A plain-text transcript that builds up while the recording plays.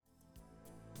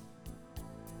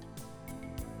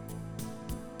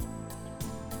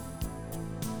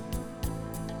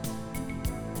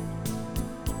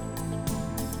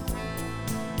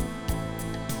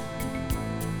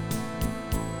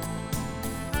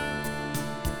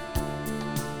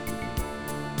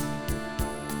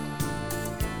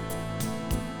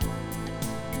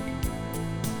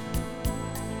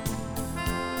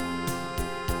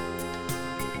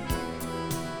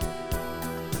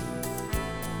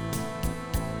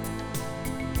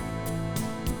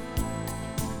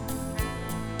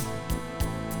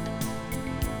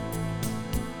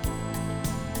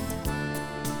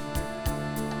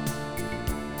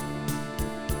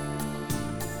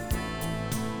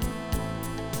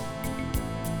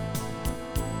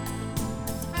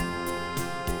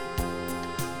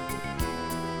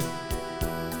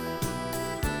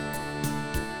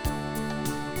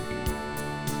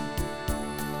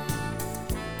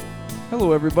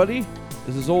Hello, everybody.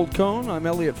 This is Old Cone. I'm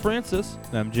Elliot Francis.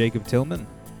 And I'm Jacob Tillman.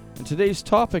 And today's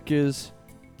topic is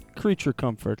creature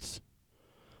comforts.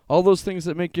 All those things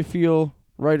that make you feel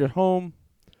right at home.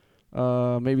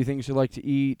 Maybe things you like to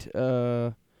eat.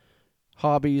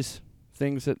 Hobbies.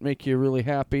 Things that make you really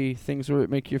happy. Things that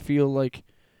make you feel like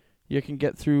you can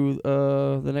get through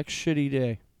the next shitty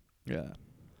day. Yeah.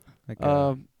 Like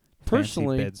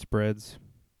personally, fancy bedspreads.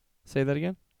 Say that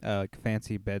again? Like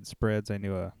fancy bedspreads. I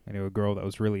knew a girl that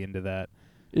was really into that.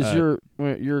 Is your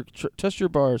test your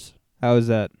bars? How is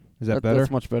that? Is that better? That's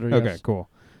much better. Yes. Okay, cool.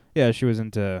 Yeah, she was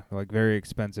into like very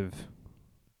expensive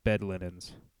bed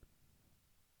linens.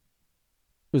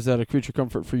 Was that a creature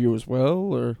comfort for you as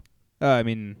well, or? I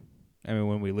mean,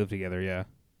 when we lived together, yeah.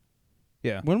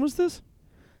 Yeah. When was this?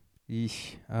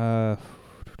 Yeesh.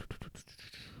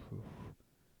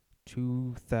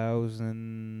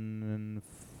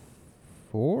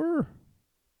 2004?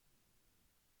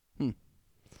 I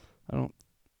don't.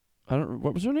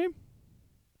 What was her name?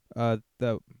 Oh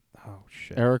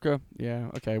shit. Erica. Yeah.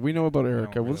 Okay. We know about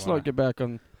Erica. really Let's not get back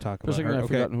on. Talk For a about second, her. I've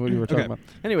Okay. forgotten who you were talking Okay. about.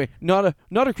 Anyway, not a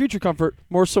creature comfort,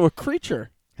 more so a creature,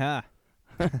 Ha.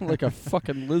 like a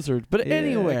fucking lizard. But Yeah,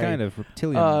 anyway, kind of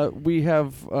reptilian. we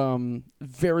have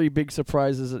very big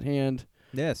surprises at hand.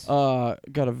 Yes. Got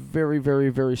a very, very,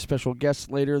 very special guest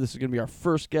later. This is going to be our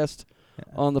first guest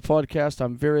on the podcast.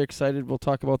 I'm very excited. We'll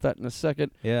talk about that in a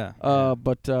second. Yeah.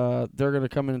 But they're going to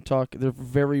come in and talk. They're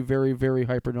very, very, very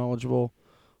hyper knowledgeable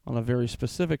on a very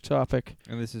specific topic.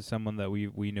 And this is someone that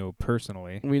we know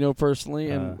personally. We know personally,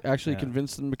 and actually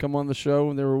convinced them to come on the show,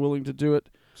 and they were willing to do it.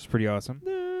 It's pretty awesome.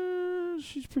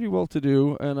 She's pretty well to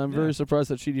do, and I'm very surprised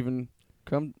that she'd even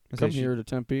come here to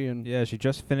Tempe. And yeah, she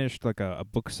just finished like a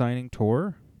book signing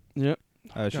tour. Yep. She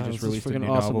God, just this is released a freaking new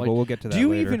awesome. novel, Like, but we'll get to that do you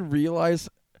later. even realize,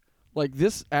 like,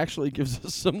 this actually gives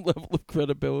us some level of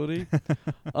credibility?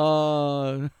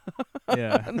 Yeah.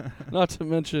 Not to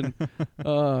mention,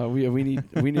 we need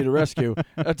a rescue.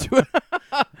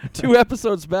 Two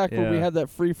episodes back when we had that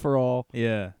free for all.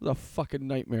 Yeah. It was a fucking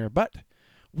nightmare. But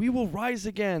we will rise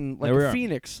again like There we a are.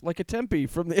 phoenix, like a Tempe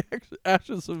from the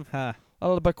ashes of Ha.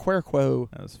 Albuquerque.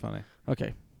 That was funny.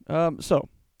 Okay. So,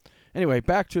 anyway,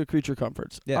 back to creature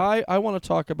comforts. Yeah. I want to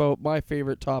talk about my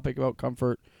favorite topic about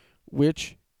comfort,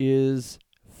 which is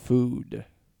food.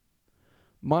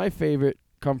 My favorite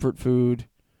comfort food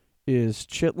is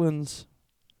chitlins,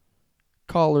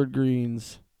 collard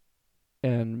greens,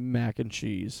 and mac and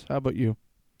cheese. How about you?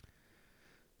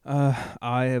 I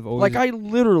have always Like, I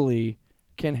literally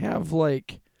can have,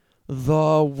 like,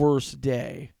 the worst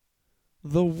day.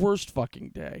 The worst fucking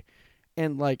day.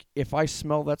 And, like, if I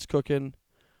smell that's cooking,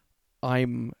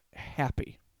 I'm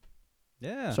happy.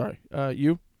 Yeah. Sorry.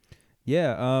 You?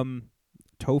 Yeah.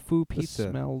 Tofu The pizza.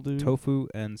 smell, dude. Tofu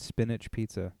and spinach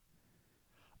pizza.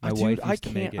 My Dude, wife I used to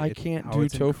make can't- I it. can't do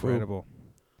it's tofu. Incredible.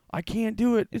 I can't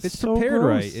do it. If it's so prepared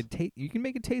gross. right, you can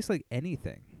make it taste like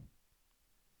anything.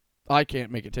 I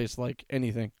can't make it taste like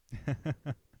anything.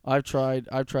 I've tried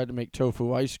to make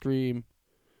tofu ice cream,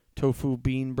 tofu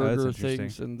bean burger interesting.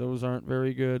 things, and those aren't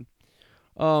very good.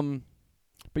 But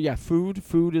yeah, food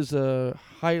is a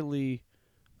highly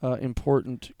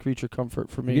important creature comfort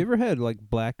for me. Have you ever had like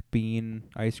black bean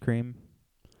ice cream?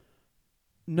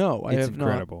 No, I It's have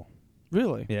incredible. not.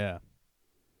 Really? Yeah.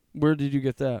 Where did you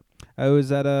get that? I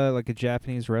was at a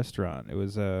Japanese restaurant. It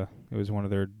was one of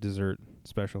their dessert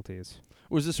specialties.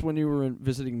 Was this when you were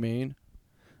visiting Maine?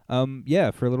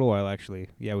 Yeah, for a little while actually.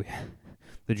 Yeah, we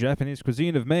the Japanese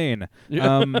cuisine of Maine.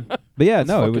 Yeah. But yeah, That's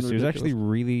no, it fucking was ridiculous. actually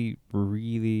really,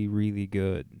 really, really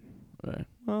good. Right.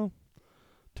 Well,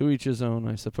 to each his own,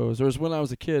 I suppose. Whereas when I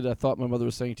was a kid, I thought my mother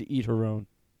was saying to eat her own.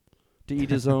 To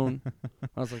eat his own.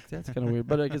 I was like, that's kind of weird.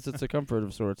 But I guess it's a comfort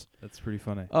of sorts. That's pretty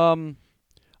funny.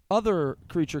 Other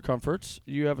creature comforts.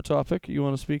 You have a topic you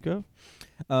want to speak of?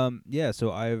 Yeah,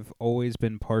 so I've always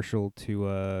been partial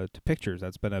to pictures.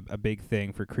 That's been a big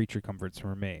thing for creature comforts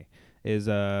for me. Is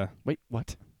Wait,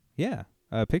 what? yeah,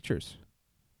 pictures.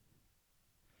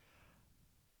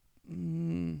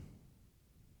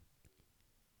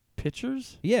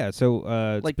 Pictures? Yeah, so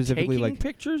Like specifically taking like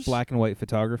pictures? black and white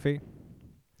photography.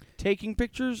 Taking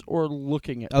pictures or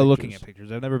looking at Oh, pictures? looking at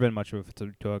pictures. I've never been much of a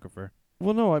photographer.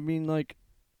 Well, no, I mean, like,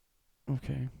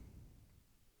 okay.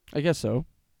 I guess so.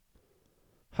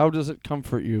 How does it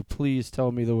comfort you? Please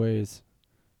tell me the ways.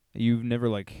 You've never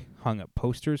like hung up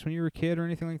posters when you were a kid or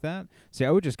anything like that? See,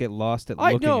 I would just get lost at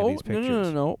looking at know. these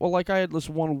pictures. No. Well, like, I had this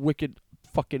one wicked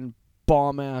fucking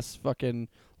bomb-ass fucking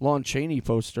Lon Chaney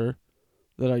poster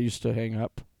that I used to hang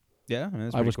up. Yeah, I mean,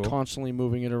 that's I pretty was cool. constantly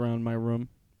moving it around my room.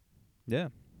 Yeah.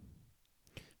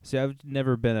 See, I've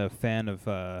never been a fan of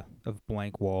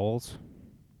blank walls.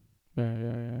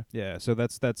 Yeah. Yeah, so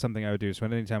that's something I would do. So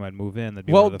anytime I'd move in, that'd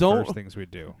be Well, one of the don't- first things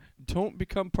we'd do. Don't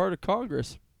become part of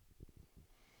Congress.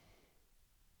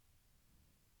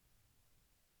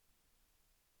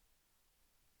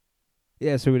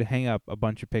 Yeah, so we'd hang up a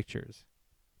bunch of pictures.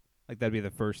 Like that'd be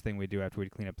the first thing we'd do after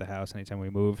we'd clean up the house anytime we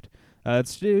moved. It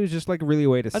was just like a really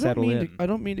way to settle in. I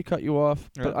don't mean to cut you off,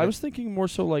 but I Okay. was thinking more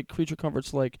so like creature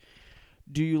comforts. Like,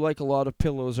 do you like a lot of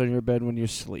pillows on your bed when you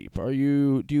sleep? Do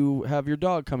you have your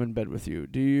dog come in bed with you?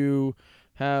 Do you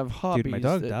have hobbies? Dude, my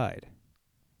dog that- died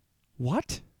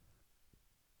What?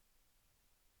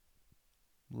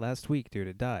 last week. Dude,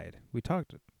 it died. We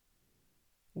talked.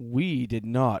 We did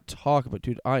not talk about,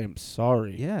 dude. I am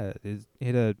sorry. Yeah, it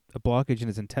hit a blockage in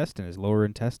his intestine, his lower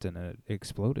intestine, and it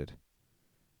exploded.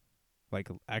 Like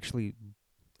actually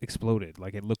exploded.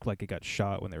 Like it looked like it got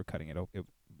shot when they were cutting it open. It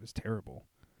was terrible.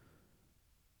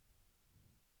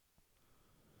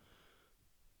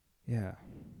 Yeah.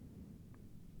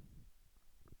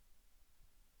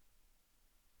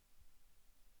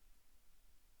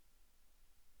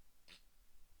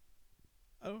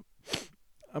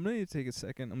 I'm gonna need to take a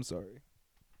second. I'm sorry.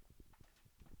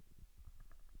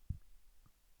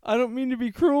 I don't mean to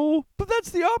be cruel, but that's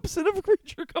the opposite of a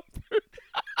creature comfort.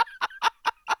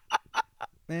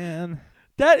 Man.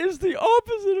 That is the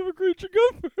opposite of a creature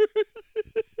comfort.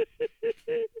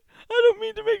 I don't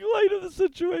mean to make light of the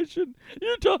situation.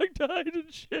 Your dog died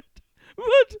and shit.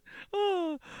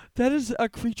 But that is a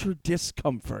creature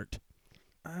discomfort.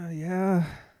 Yeah.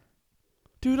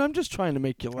 Dude, I'm just trying to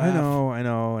make you laugh. I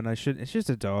know, and I should. It's just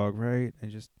a dog, right?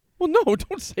 Well, no,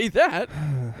 don't say that.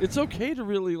 It's okay to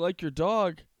really like your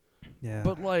dog, Yeah.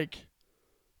 but like,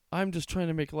 I'm just trying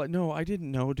to make light. No, I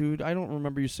didn't know, dude. I don't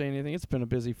remember you saying anything. It's been a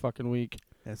busy fucking week.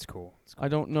 That's cool. I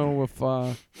don't know if.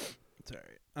 It's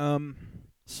alright.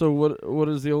 So what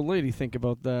does the old lady think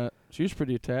about that? She was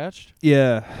pretty attached.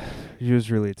 Yeah. She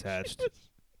was really attached.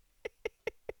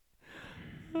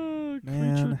 Creature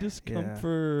Man,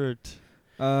 discomfort.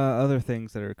 Other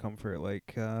things that are comfort,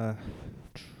 like a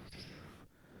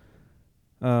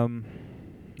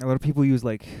lot of people use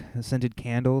like scented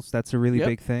candles. That's a really Yep.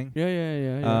 big thing.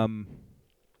 Yeah.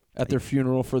 At their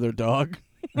funeral for their dog.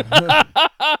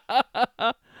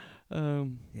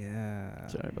 Yeah.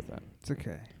 Sorry about that. It's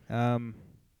okay.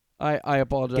 I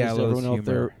apologize to Gallows everyone out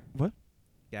there. humor. What?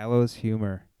 Gallows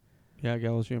humor. Yeah,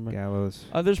 gallows humor. Gallows.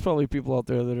 There's probably people out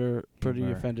there that are pretty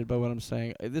Humor. offended by what I'm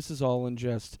saying. This is all in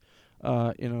jest.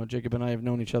 Jacob and I have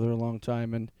known each other a long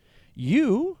time, and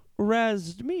you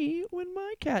razzed me when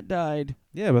my cat died.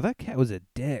 Yeah, but that cat was a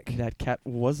dick. That cat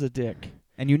was a dick.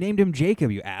 And you named him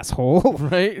Jacob, you asshole.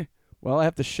 Right? Well, I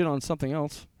have to shit on something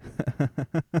else.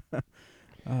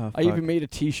 Oh, I even made a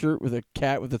T-shirt with a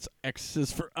cat with its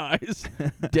X's for eyes.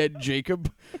 Dead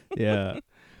Jacob. Yeah.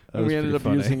 And we ended up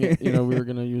using it. We were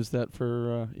going to use that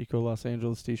for Eco Los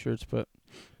Angeles T-shirts, but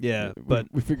Yeah, we-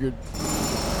 we figured. Yeah,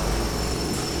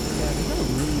 they got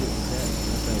really upset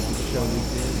at that one show we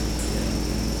did. Yeah.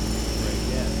 Right,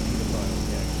 yeah.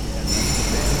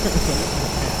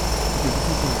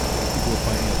 People were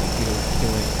finding out that people were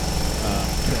killing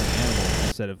animals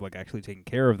instead of like actually taking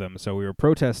care of them. So we were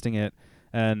protesting it,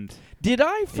 and Did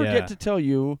I forget Yeah. to tell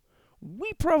you?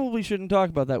 We probably shouldn't talk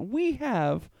about that. We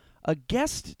have a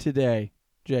guest today,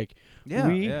 Jake.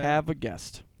 We have a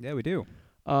guest. Yeah, we do.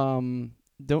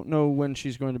 Don't know when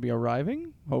she's going to be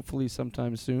arriving. Hopefully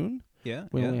sometime soon. Yeah.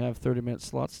 We only have 30-minute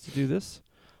slots to do this.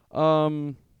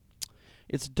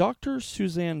 It's Dr.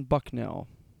 Suzanne Bucknell.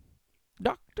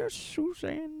 Dr.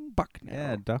 Suzanne Bucknell.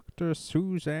 Yeah, Dr.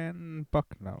 Suzanne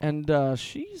Bucknell. And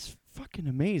she's fucking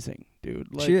amazing,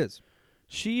 dude. Like, she is.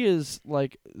 She is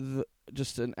like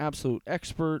just an absolute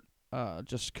expert.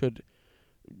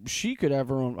 She could have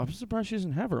her own. I'm surprised she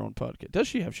doesn't have her own podcast. Does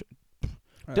she have?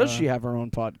 Does she have her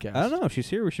own podcast? I don't know. If she's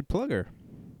here, we should plug her.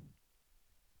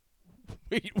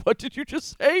 Wait, what did you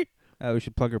just say? We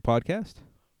should plug her podcast.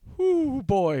 Ooh,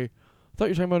 boy. I thought you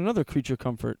were talking about another creature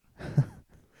comfort.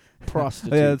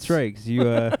 Prostitutes. Oh, yeah, that's right. 'Cause you,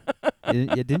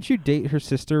 didn't you date her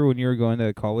sister when you were going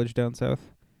to college down south?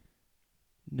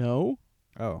 No.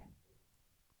 Oh.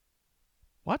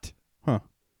 What? Huh.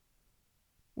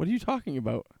 What are you talking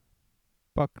about?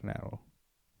 Bucknell.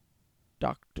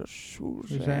 Dr. Suzanne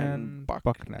Suzanne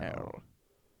Bucknell. Bucknell.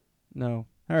 No.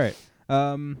 All right.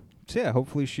 So yeah,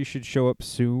 hopefully she should show up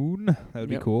soon. That would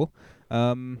Yep. be cool.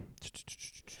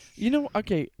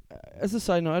 Okay, as a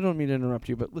side note, I don't mean to interrupt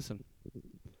you, but listen.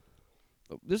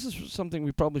 This is something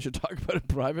we probably should talk about in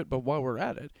private, but while we're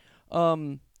at it,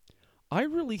 I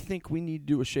really think we need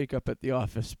to do a shake-up at the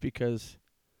office because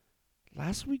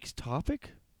last week's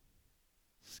topic,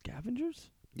 scavengers,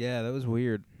 Yeah, that was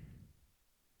weird.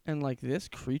 and like this,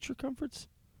 creature comforts,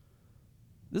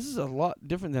 This is a lot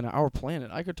different than our planet.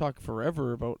 I could talk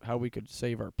forever about how we could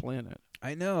save our planet.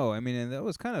 I know. I mean, and that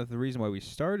was kind of the reason why we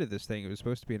started this thing. It was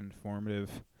supposed to be an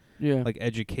informative, Yeah. like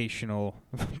educational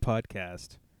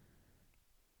podcast.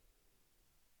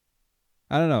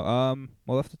 I don't know.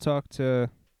 We'll have to talk to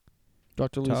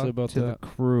Dr. Lisa about the that.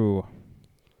 crew.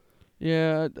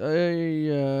 Yeah,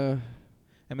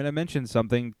 I mean, I mentioned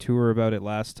something to her about it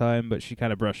last time, but she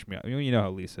kind of brushed me off. You know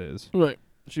how Lisa is. right.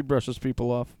 She brushes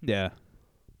people off. Yeah.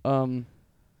 What?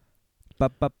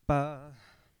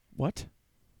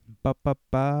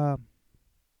 Ba.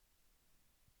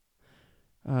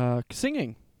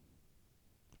 Singing.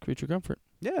 Creature comfort.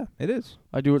 Yeah, it is.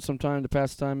 I do it sometime to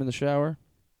pass time in the shower.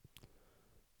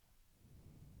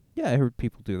 Yeah, I heard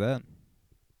people do that.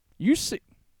 You sing.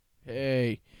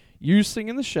 Hey, you sing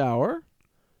in the shower.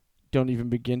 Don't even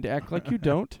begin to act like you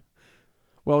don't.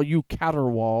 Well, you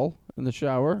caterwaul in the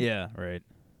shower Yeah, right.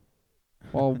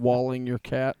 while walling your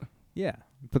cat. Yeah,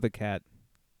 put the cat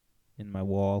in my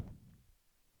wall.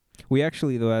 We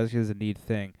actually, though, as is a neat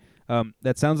thing.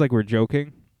 That sounds like we're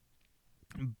joking,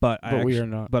 but we are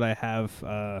not. But I have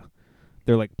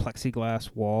they're like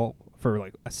plexiglass wall for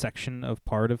like a section of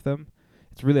part of them.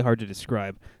 It's really hard to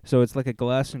describe. So it's like a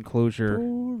glass enclosure,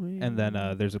 Boring. and then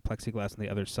there's a plexiglass on the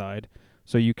other side,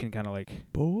 so you can kind of like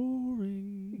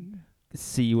Boring.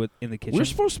 see what in the kitchen. We're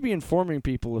supposed to be informing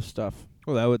people of stuff.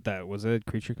 Well, that was a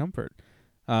creature comfort.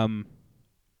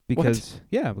 Because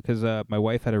my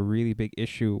wife had a really big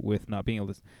issue with not being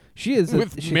able to. She is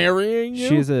Marrying you.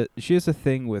 She has a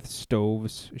thing with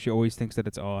stoves. She always thinks that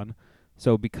it's on.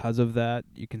 So because of that,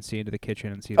 you can see into the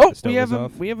kitchen and see that the stove is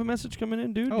off. We have a message coming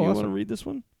in, dude. Oh, Do you want to awesome. read this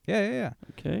one? Yeah.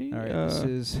 Okay. All right, this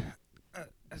is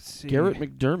let's see. Garrett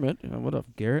McDermott. What a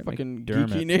Garrett fucking McDermott.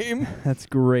 geeky name. That's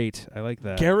great. I like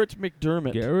that. Garrett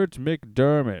McDermott. Garrett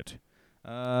McDermott. Let's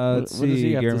what does see.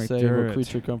 he have Garrett to say about McDermott.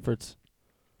 creature comforts?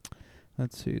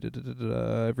 Let's see.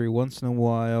 Every once in a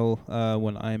while,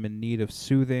 when I'm in need of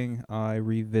soothing, I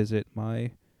revisit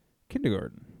my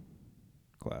kindergarten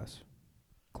class.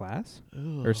 Class?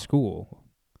 Or school.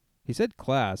 He said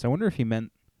class. I wonder if he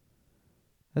meant...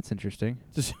 That's interesting.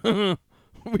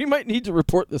 We might need to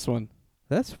report this one.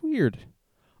 That's weird.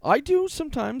 I do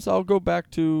sometimes. I'll go back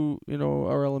to,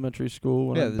 our elementary school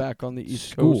when I'm back on the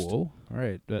East Coast. School? All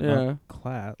right. But Yeah. not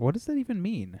class. What does that even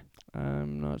mean?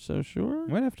 I'm not so sure.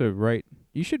 You might have to write...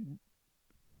 You should...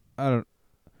 I don't...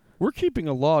 We're keeping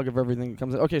a log of everything that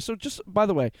comes in. Okay, so by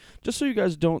the way, just so you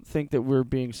guys don't think that we're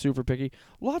being super picky,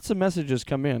 lots of messages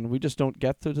come in. We just don't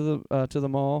get to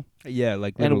them all. Yeah,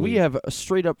 like And literally. we have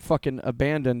straight up fucking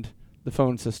abandoned the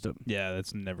phone system. Yeah,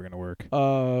 that's never going to work.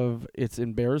 It's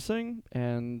embarrassing,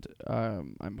 and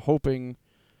I'm hoping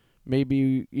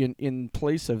maybe in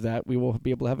place of that we will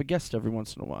be able to have a guest every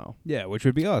once in a while. Yeah, which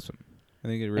would be awesome. I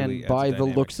think it really And by adds a the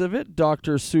dynamic. looks of it,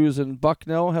 Dr. Susan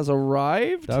Bucknell has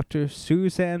arrived. Dr.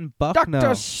 Suzanne Bucknell.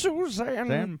 Dr.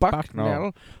 Suzanne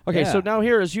Bucknell. Okay, so Yeah. now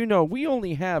here, as you know, we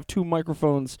only have 2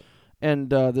 microphones and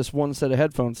this one set of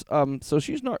headphones. So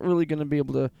she's not really going to be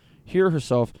able to hear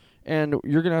herself, and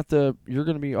you're going to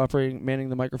be manning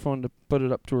the microphone to put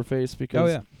it up to her face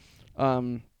because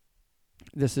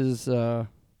this is the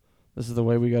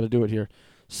way we got to do it here.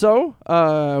 So,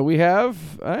 we have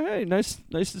hey, nice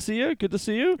to see you. Good to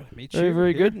see you. Meet Very, you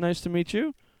very here. good. Nice to meet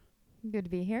you. Good to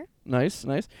be here. Nice.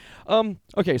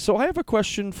 Okay, so I have a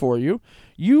question for you.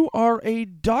 You are a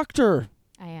doctor.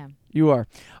 I am. You are.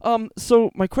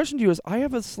 So my question to you is, I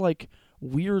have this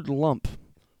weird lump.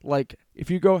 Like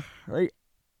if you go right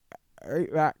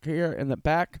back here in the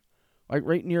back, like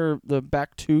right near the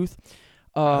back tooth.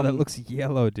 That looks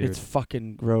yellow, dude. It's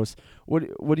fucking gross.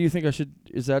 What do you think I should?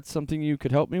 Is that something you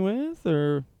could help me with,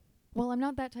 or? Well, I'm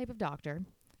not that type of doctor.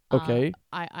 Okay.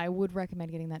 I would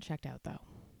recommend getting that checked out,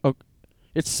 though.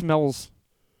 It smells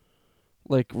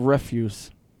like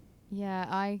refuse. Yeah,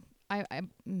 I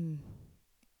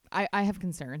have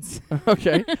concerns.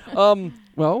 Okay.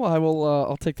 Well, I will.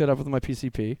 I'll take that up with my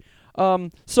PCP.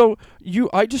 So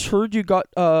I just heard you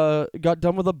got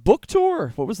done with a book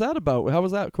tour. What was that about? How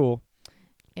was that cool?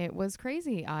 It was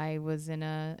crazy. I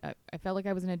felt like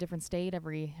I was in a different state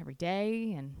every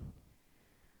day, and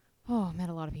met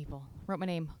a lot of people. Wrote my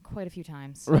name quite a few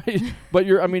times. Right. But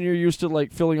you're used to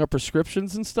filling up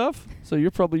prescriptions and stuff. So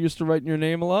you're probably used to writing your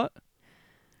name a lot.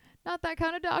 Not that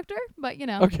kind of doctor, but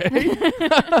Okay.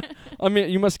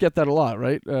 You must get that a lot,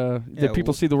 right? That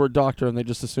people see the word doctor and they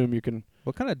just assume you can.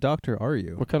 What kind of doctor are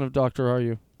you? What kind of doctor are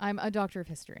you? I'm a doctor of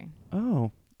history.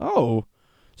 Oh.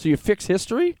 So you fix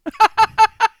history?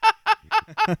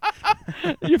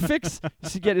 You fix.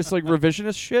 It's like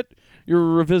revisionist shit.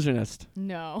 You're a revisionist.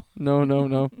 No.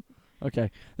 No.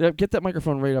 Okay. Yeah, get that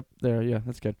microphone right up there. Yeah,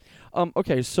 that's good.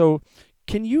 Okay, so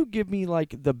can you give me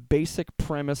like the basic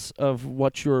premise of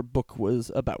what your book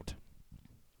was about?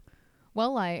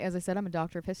 Well, as I said, I'm a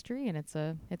doctor of history, and it's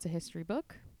a history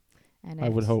book. And I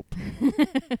would hope.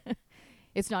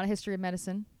 It's not a history of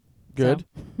medicine. Good.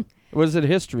 So What is it a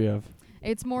history of?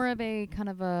 it's more of a kind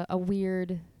of a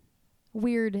weird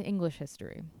English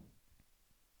history.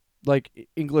 Like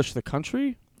English the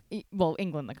country? Well,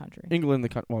 England, the country. England the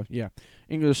country. Well, yeah.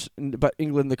 English, but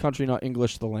England the country, not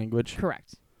English the language.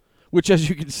 Correct. Which, as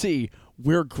you can see,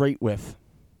 we're great with.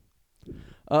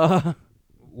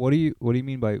 What do you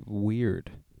mean by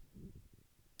weird?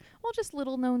 Well, just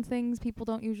little known things people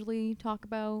don't usually talk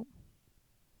about.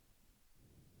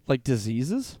 Like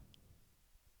diseases?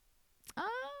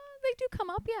 They do come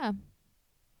up, yeah.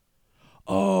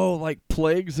 Oh, like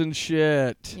plagues and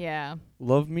shit. Yeah.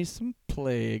 Love me some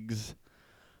plagues.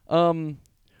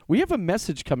 We have a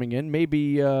message coming in.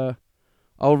 Maybe I'll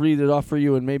read it off for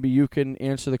you, and maybe you can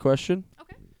answer the question.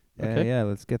 Okay. Yeah,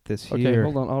 let's get this here. Okay,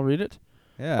 hold on. I'll read it.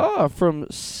 Yeah. From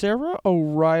Sarah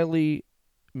O'Reilly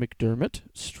McDermott.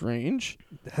 Strange.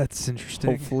 That's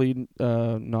interesting. Hopefully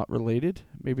not related.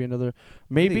 Maybe another. What are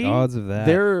Maybe the odds of that?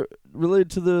 they're related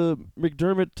to the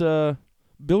McDermott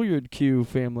billiard cue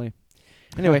family.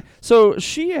 Anyway, so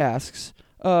she asks,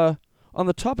 on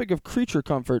the topic of creature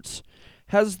comforts,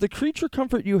 has the creature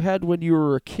comfort you had when you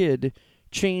were a kid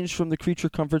changed from the creature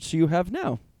comforts you have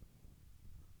now?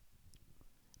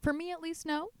 For me, at least,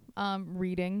 no.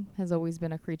 Reading has always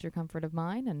been a creature comfort of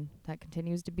mine, and that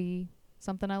continues to be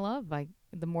something I love.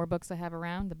 The more books I have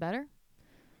around, the better.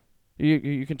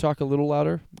 You can talk a little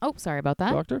louder, Oh, sorry about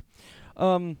that. Doctor.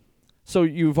 So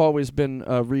you've always been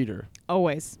a reader.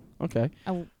 Always. Okay.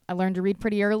 I learned to read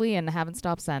pretty early and haven't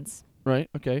stopped since. Right.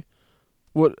 Okay.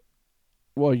 What?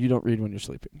 Well, you don't read when you're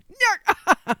sleeping.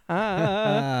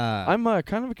 I'm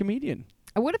kind of a comedian.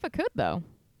 I would if I could, though.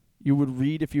 You would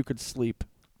read if you could sleep.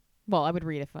 Well, I would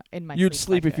read in my You'd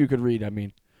sleep sleep if you could read. I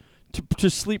mean, to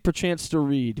sleep perchance to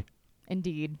read.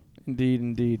 Indeed.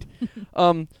 Indeed.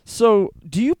 So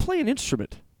do you play an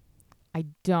instrument? I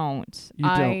don't. You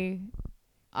don't.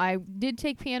 I did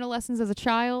take piano lessons as a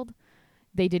child.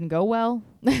 They didn't go well.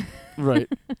 Right.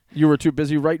 You were too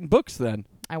busy writing books then.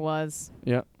 I was.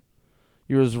 Yeah.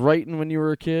 You was writing when you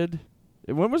were a kid.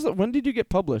 When did you get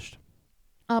published?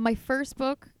 My first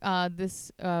book,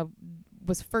 was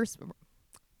first.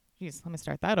 Jeez, let me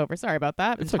start that over. Sorry about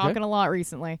that. I've been It's okay. talking a lot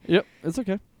recently. Yep, it's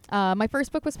okay. My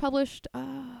first book was published,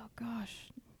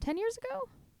 10 years ago?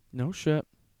 No shit.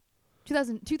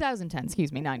 2010,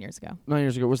 excuse me, 9 years ago. 9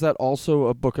 years ago. Was that also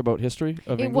a book about history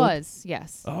of It England? was,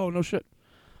 yes. Oh, no shit.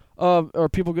 Are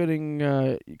people getting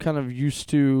kind of used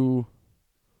to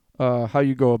how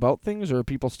you go about things, or are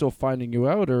people still finding you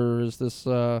out, or is this...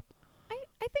 I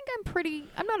think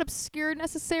I'm not obscure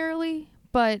necessarily,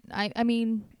 but I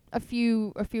mean, a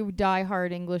few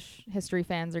diehard English history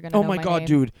fans are going to know Oh my god, name.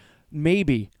 dude.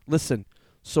 Maybe. Listen.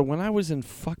 So when I was in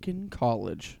fucking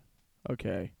college,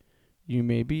 okay, you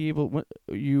may be able...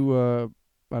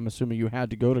 I'm assuming you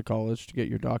had to go to college to get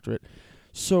your doctorate.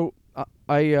 So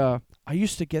I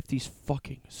used to get these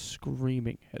fucking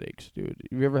screaming headaches, dude.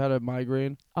 You ever had a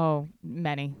migraine? Oh,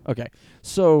 many. Okay.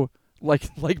 So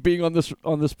like being on this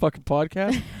fucking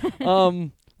podcast.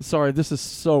 Sorry, this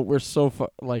is we're so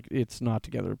it's not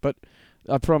together, but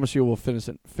I promise you we'll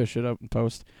fish it out in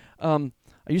post. I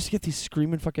used to get these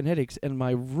screaming fucking headaches, and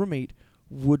my roommate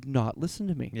would not listen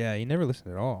to me. Yeah, you never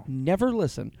listened at all. Never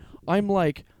listen. I'm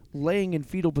like laying in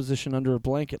fetal position under a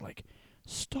blanket, like,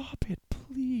 stop it,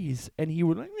 please. And he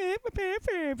would like,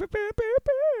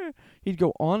 he'd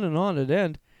go on and on at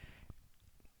end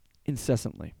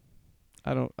incessantly.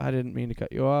 I didn't mean to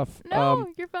cut you off. No,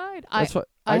 you're fine. That's what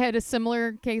I had a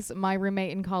similar case. My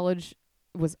roommate in college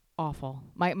was awful.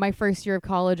 My first year of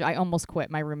college, I almost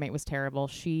quit. My roommate was terrible.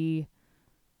 She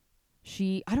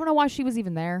I don't know why she was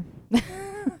even there.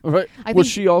 right. I Was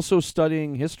think- she also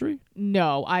studying history?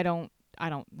 No, I don't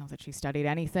know that she studied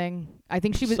anything. I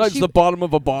think she was Besides the bottom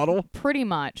of a bottle? pretty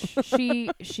much.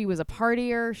 She was a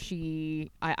partier.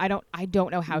 I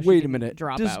don't know how she Wait a didn't minute.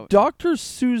 drop Does out. Dr.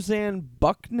 Suzanne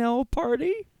Bucknell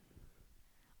party?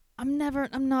 I'm not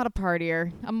a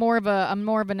partier. I'm more of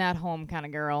an at home kind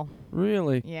of girl.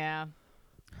 Really? Yeah.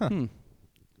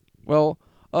 Well,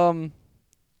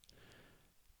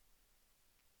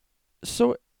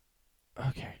 so,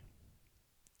 okay.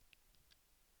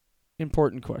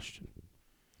 Important question.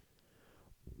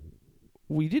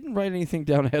 We didn't write anything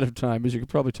down ahead of time. As you can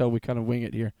probably tell, we kind of wing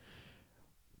it here.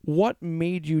 What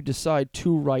made you decide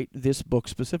to write this book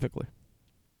specifically?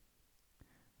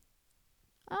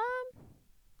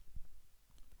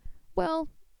 Well,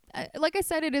 like I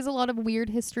said, it is a lot of weird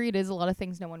history. It is a lot of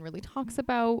things no one really talks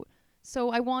about.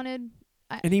 So I wanted,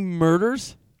 Any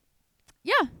murders?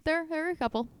 yeah, there are a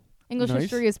couple. English Nice.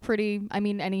 history is pretty. I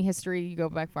mean, any history you go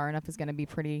back far enough is going to be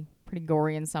pretty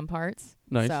gory in some parts.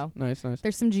 Nice, So nice.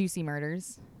 there's some juicy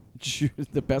murders.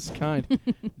 The best kind.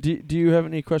 Do you have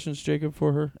any questions, Jacob,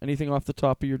 for her? Anything off the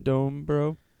top of your dome,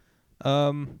 bro?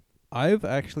 I've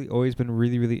actually always been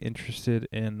really, really interested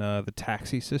in the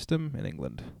taxi system in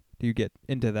England. Do you get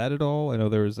into that at all? I know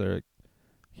there was I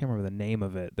can't remember the name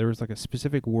of it. There was like a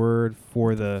specific word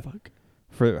for Fuck.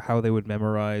 for how they would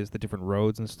memorize the different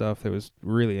roads and stuff. That was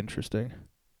really interesting.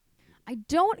 I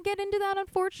don't get into that,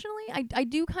 unfortunately. I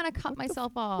do kind of cut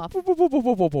myself off.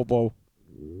 Whoa.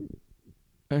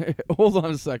 Hold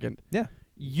on a second. Yeah.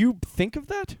 You think of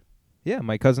that? Yeah,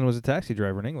 my cousin was a taxi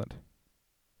driver in England.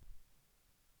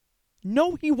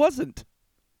 No, he wasn't.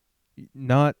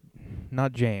 Not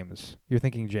James. You're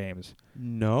thinking James.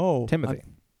 No. Timothy.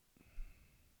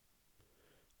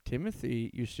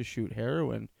 Timothy used to shoot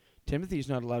heroin. Timothy's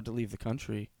not allowed to leave the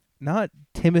country. Not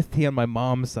Timothy on my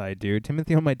mom's side, dude.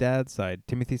 Timothy on my dad's side.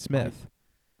 Timothy Smith.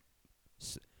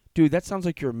 Dude, that sounds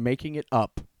like you're making it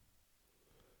up.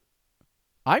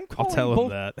 I'm I'll calling tell him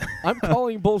that. I'm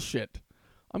calling bullshit.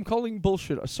 I'm calling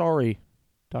bullshit. Sorry,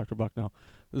 Dr. Bucknell.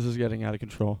 This is getting out of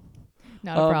control.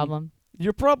 Not a problem.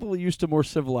 You're probably used to more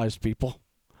civilized people.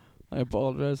 I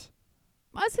apologize.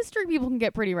 Us history people can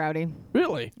get pretty rowdy.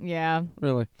 Really? Yeah.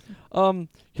 Really?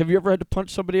 Have you ever had to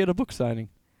punch somebody at a book signing?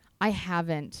 I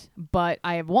haven't, but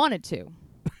I have wanted to.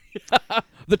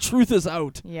 The truth is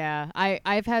out. Yeah.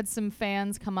 I've had some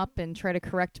fans come up and try to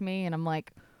correct me, and I'm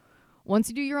like, once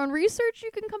you do your own research, you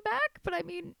can come back. But I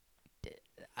mean,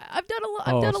 I've done a lot.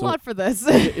 I've done a lot for this.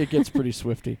 It gets pretty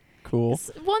swifty. Cool. It's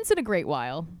once in a great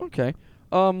while. Okay.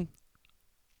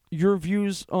 Your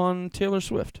views on Taylor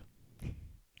Swift?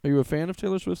 Are you a fan of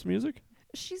Taylor Swift's music?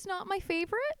 She's not my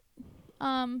favorite.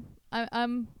 I'm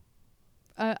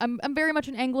very much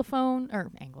an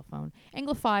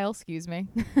Anglophile. Excuse me.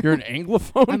 You're an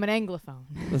Anglophone? I'm an Anglophone.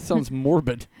 That sounds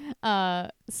morbid.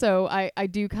 So I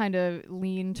do kind of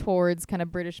lean towards kind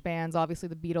of British bands. Obviously,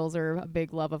 the Beatles are a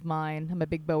big love of mine. I'm a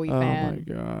big Bowie fan.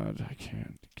 Oh my god, I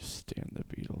can't stand the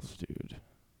Beatles, dude.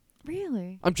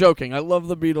 Really? I'm joking. I love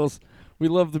the Beatles. We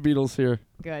love the Beatles here.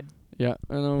 Good. Yeah,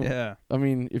 I know. Yeah. I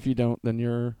mean, if you don't, then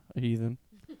you're a heathen.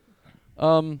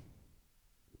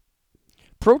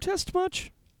 Protest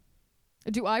much?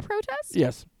 Do I protest?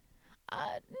 Yes.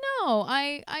 No.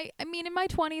 I mean, in my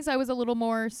 20s, I was a little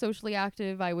more socially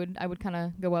active. I would kind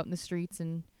of go out in the streets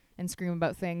and scream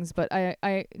about things. But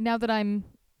now that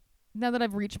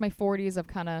I've reached my 40s, I've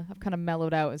kind of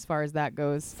mellowed out as far as that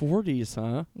goes. 40s,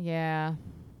 huh? Yeah.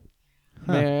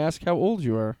 Huh. May I ask how old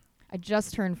you are? I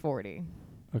just turned 40.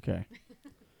 Okay.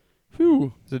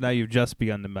 Whew. So now you've just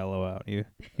begun to mellow out. You're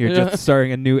just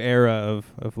starting a new era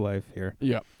of life here.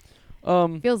 Yeah.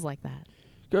 Feels like that.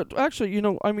 Good. Actually,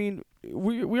 I mean,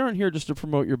 we aren't here just to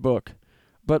promote your book,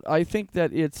 but I think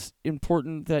that it's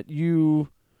important that you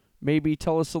maybe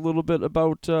tell us a little bit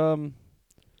about who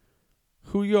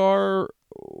you are,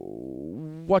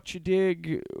 what you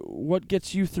dig, what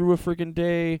gets you through a friggin'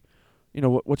 day.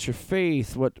 What's your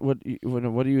faith? What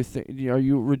do you think? Are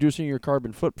you reducing your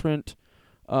carbon footprint?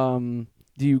 Do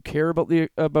you care about the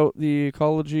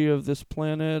ecology of this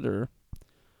planet, or?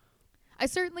 I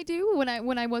certainly do. When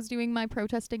I was doing my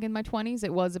protesting in my 20s,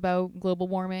 it was about global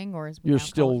warming, or as we You're now call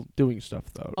still it. doing stuff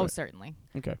though. Oh, Right? certainly.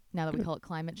 Okay. Now that we Good. call it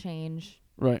climate change,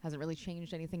 Right. hasn't really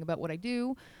changed anything about what I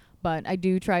do, but I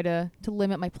do try to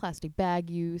limit my plastic bag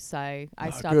use. I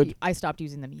Good. stopped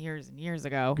using them years and years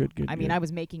ago. Good. I mean, I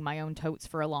was making my own totes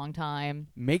for a long time.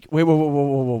 Wait,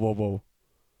 whoa.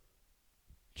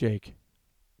 Jake.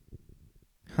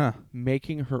 Huh.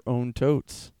 Making her own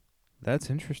totes. That's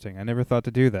interesting. I never thought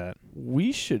to do that.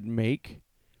 We should make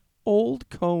old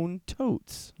cone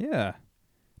totes. Yeah.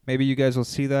 Maybe you guys will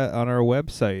see that on our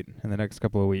website in the next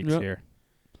couple of weeks Yep. here.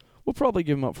 We'll probably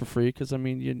give them out for free because, I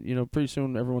mean, pretty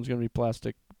soon everyone's going to be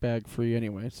plastic bag free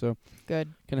anyway. So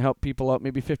Good. can help people out.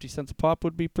 Maybe 50 cents a pop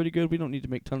would be pretty good. We don't need to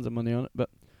make tons of money on it, but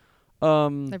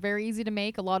They're very easy to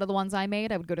make. A lot of the ones I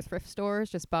made, I would go to thrift stores,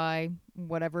 just buy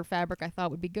whatever fabric I thought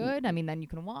would be good. I mean, then you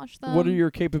can wash them. what are your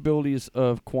capabilities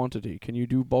of quantity? Can you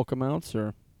do bulk amounts,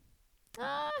 or?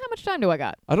 How much time do I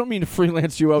got? I don't mean to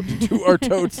freelance you out to do our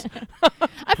totes.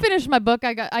 I finished my book.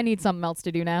 I need something else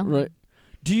to do now. Right.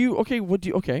 Don't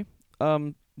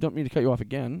mean to cut you off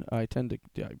again. I tend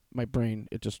to, my brain,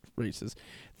 it just races.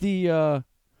 Do you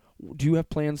have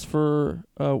plans for,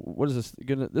 what is this?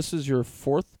 This is your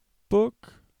fourth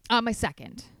book? My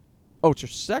second. Oh, it's your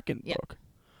second Yeah. book.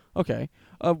 Okay.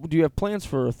 Do you have plans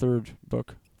for a third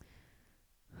book?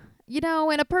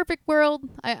 in a perfect world,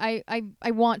 I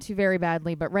want to very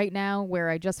badly, but right now, where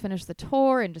I just finished the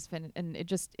tour and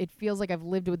it feels like I've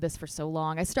lived with this for so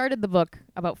long. I started the book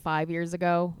about 5 years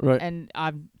ago, Right. and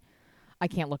I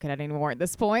can't look at it anymore at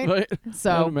this point. Right. I'd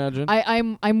So imagine.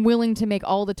 I'm willing to make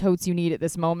all the totes you need at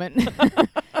this moment.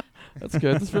 That's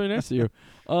good. That's very nice of you.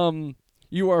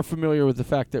 You are familiar with the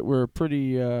fact that we're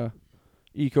pretty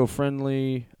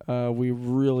eco-friendly. We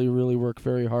really, really work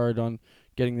very hard on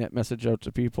getting that message out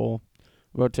to people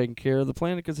about taking care of the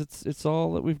planet, because it's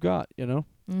all that we've got.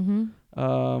 Mm-hmm.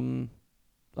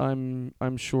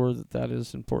 I'm sure that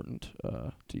is important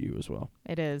to you as well.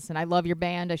 It is, and I love your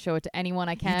band. I show it to anyone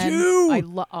I can. do? I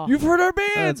love. Oh. You've heard our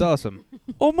band? That's awesome.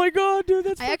 Oh my god, dude,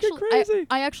 that's I fucking actually, crazy.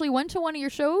 I actually went to one of your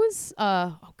shows.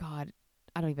 Oh God,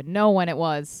 I don't even know when it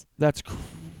was. That's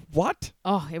what?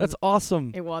 Oh, That's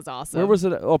awesome. it was awesome. Where was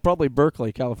it? Oh, probably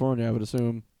Berkeley, California, I would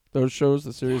assume. Those shows,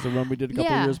 the series of run we did a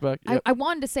couple Yeah. years back. Yep. I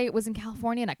wanted to say it was in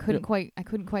California, and I couldn't quite.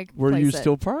 Were place you it.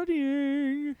 still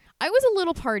partying? I was a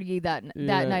little party that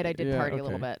Yeah, night. I did yeah, party a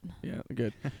little okay. bit.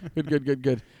 Yeah,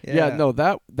 good. Yeah, no,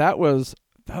 that was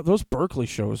those Berkeley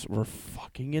shows were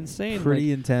fucking insane. Pretty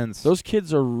Like, intense. those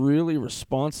kids are really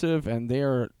responsive, and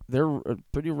they're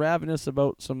pretty ravenous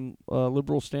about some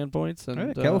liberal standpoints. And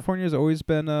Right, California's always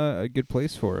been a good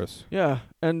place for us. yeah,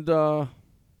 and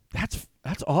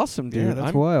that's awesome, dude. Yeah,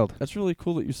 that's wild. That's really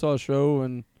cool that you saw a show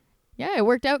and Yeah, it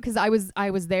worked out because I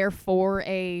was there for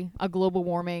a global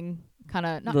warming kind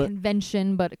of not Right.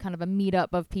 convention, but kind of a meetup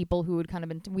of people who had kind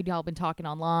of we'd all been talking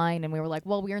online, and we were like,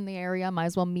 well, we're in the area, might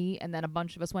as well meet. And then a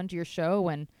bunch of us went to your show,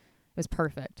 and it was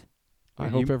perfect. I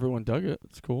Wait, hope you- everyone dug it.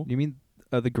 It's cool. You mean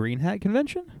the Green Hat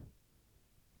Convention?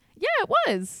 Yeah, it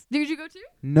was. Did you go too?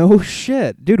 No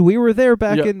shit. Dude, we were there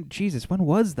back Yeah. in... Jesus, when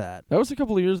was that? That was a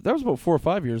couple of years. That was about 4 or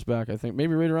 5 years back, I think.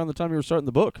 Maybe right around the time you were starting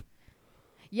the book.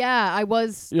 Yeah, I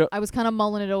was. Yeah. I was kind of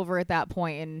mulling it over at that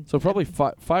point, and So probably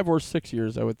 5 or 6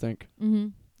 years, I would think. Mm-hmm.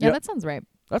 Yeah, Yep. that sounds right.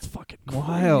 That's fucking crazy,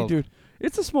 Wild. dude.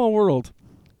 It's a small world.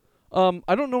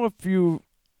 I don't know if you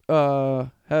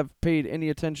have paid any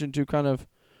attention to kind of,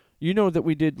 that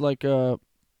we did like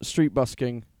street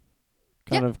busking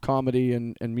kind Yep. of comedy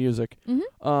and music.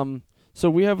 Mm-hmm. So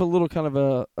we have a little kind of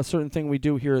a certain thing we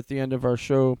do here at the end of our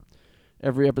show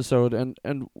every episode.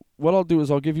 And what I'll do is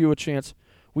I'll give you a chance.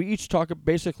 We each talk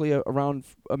basically around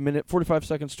a minute, 45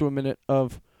 seconds to a minute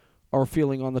of our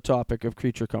feeling on the topic of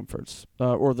creature comforts,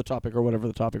 or the topic or whatever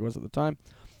the topic was at the time.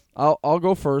 I'll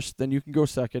go first, then you can go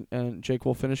second, and Jake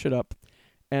will finish it up.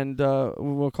 And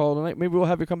we'll call it a night. Maybe we'll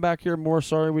have you come back here more.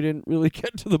 Sorry we didn't really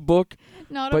get to the book.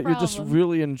 Not But a problem. you're just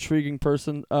really an intriguing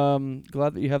person.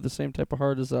 Glad that you have the same type of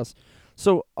heart as us.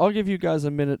 So I'll give you guys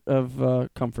a minute of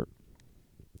comfort.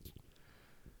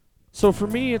 So for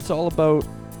me, it's all about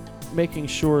making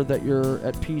sure that you're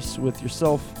at peace with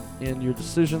yourself and your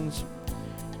decisions.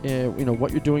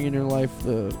 What you're doing in your life,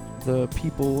 the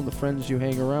people and the friends you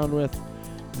hang around with,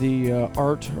 the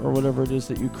art or whatever it is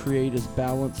that you create is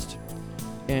balanced,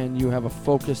 and you have a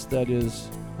focus that is,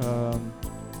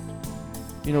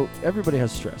 everybody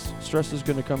has stress. Stress is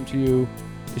going to come to you.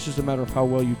 It's just a matter of how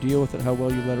well you deal with it, how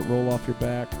well you let it roll off your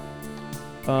back.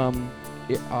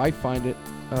 I find it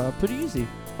pretty easy,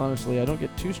 honestly. I don't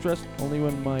get too stressed, only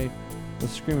when the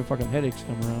screaming fucking headaches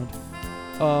come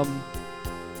around.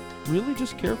 Really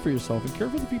just care for yourself and care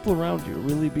for the people around you.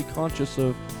 Really be conscious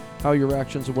of how your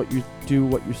actions and what you do,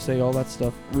 what you say, all that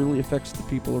stuff really affects the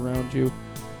people around you.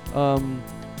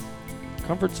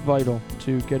 Comfort's vital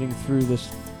to getting through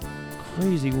this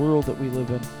crazy world that we live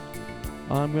in.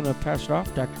 I'm going to pass it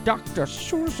off to Dr.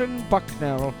 Susan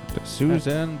Bucknell.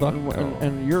 Susan Bucknell.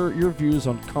 And your views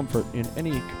on comfort in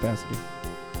any capacity.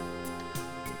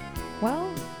 Well,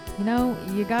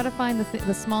 you gotta find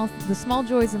the small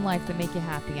joys in life that make you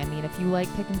happy. I mean, if you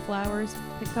like picking flowers,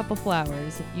 pick a couple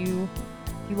flowers. If you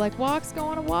like walks, go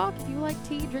on a walk. If you like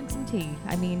tea, drink some tea.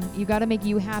 I mean, you gotta make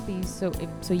you happy so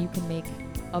you can make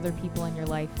other people in your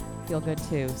life feel good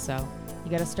too. So you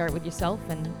gotta start with yourself,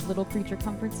 and little creature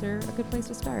comforts are a good place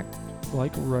to start.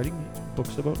 Like writing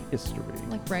books about history.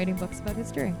 Like writing books about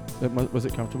history. Was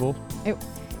it comfortable?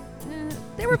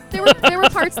 There were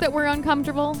parts that were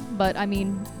uncomfortable, but I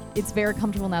mean, it's very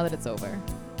comfortable now that it's over.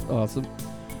 Awesome.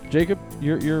 Jacob,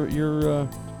 your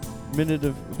minute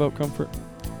about comfort.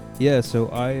 Yeah,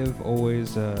 so I've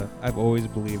always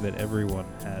believed that everyone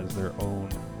has their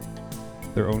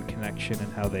own connection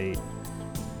and how they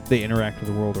interact with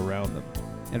the world around them.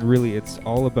 And really, it's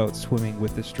all about swimming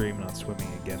with the stream, not swimming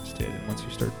against it. And once you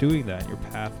start doing that, your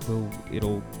path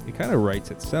it kind of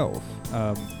writes itself.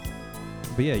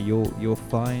 But yeah, you'll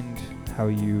find how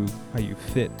you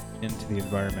fit into the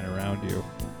environment around you.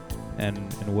 and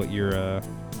what your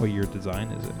design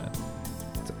is in it.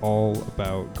 It's all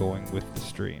about going with the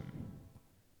stream,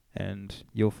 and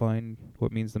you'll find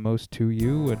what means the most to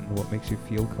you and what makes you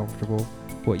feel comfortable,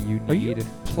 what you need. Are you and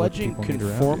what pledging people need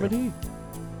around you. conformity?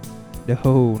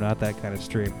 No, not that kind of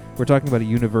stream. We're talking about a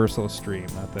universal stream,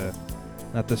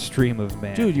 not the stream of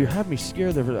man. Dude, you had me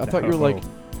scared there. I thought you were No. like,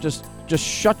 just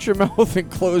shut your mouth and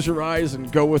close your eyes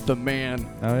and go with the man.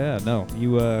 Oh yeah, no.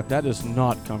 You That is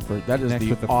not comfort. That is Connect the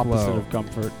with the opposite flow. of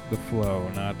comfort. the flow,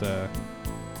 not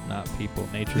people.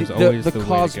 Nature's The always the way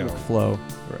cosmic to go. flow.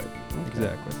 Right. Okay.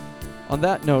 Exactly. On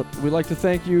that note, we'd like to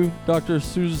thank you, Dr.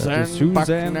 Suzanne,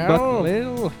 Suzanne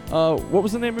Bucknell. Bucknell. What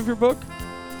was the name of your book?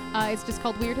 It's just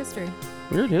called Weird History.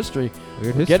 Weird History.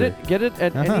 Weird history. Get it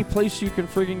at Uh-huh. any place you can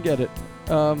friggin' get it.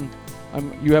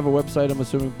 You have a website, I'm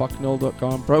assuming,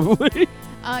 bucknell.com, probably.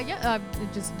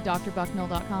 Just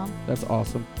drbucknell.com. That's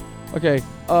awesome. Okay,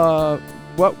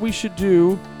 what we should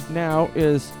do now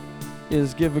is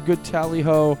give a good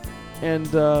tally-ho, and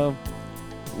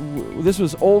this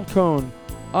was Old Cone.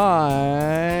 I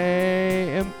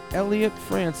am Elliot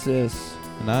Francis,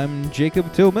 And I'm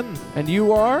Jacob Tillman. and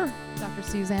you are Dr.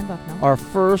 Suzanne Bucknell. our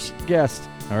first guest.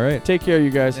 All right. Take care, you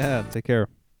guys. Yeah, take care.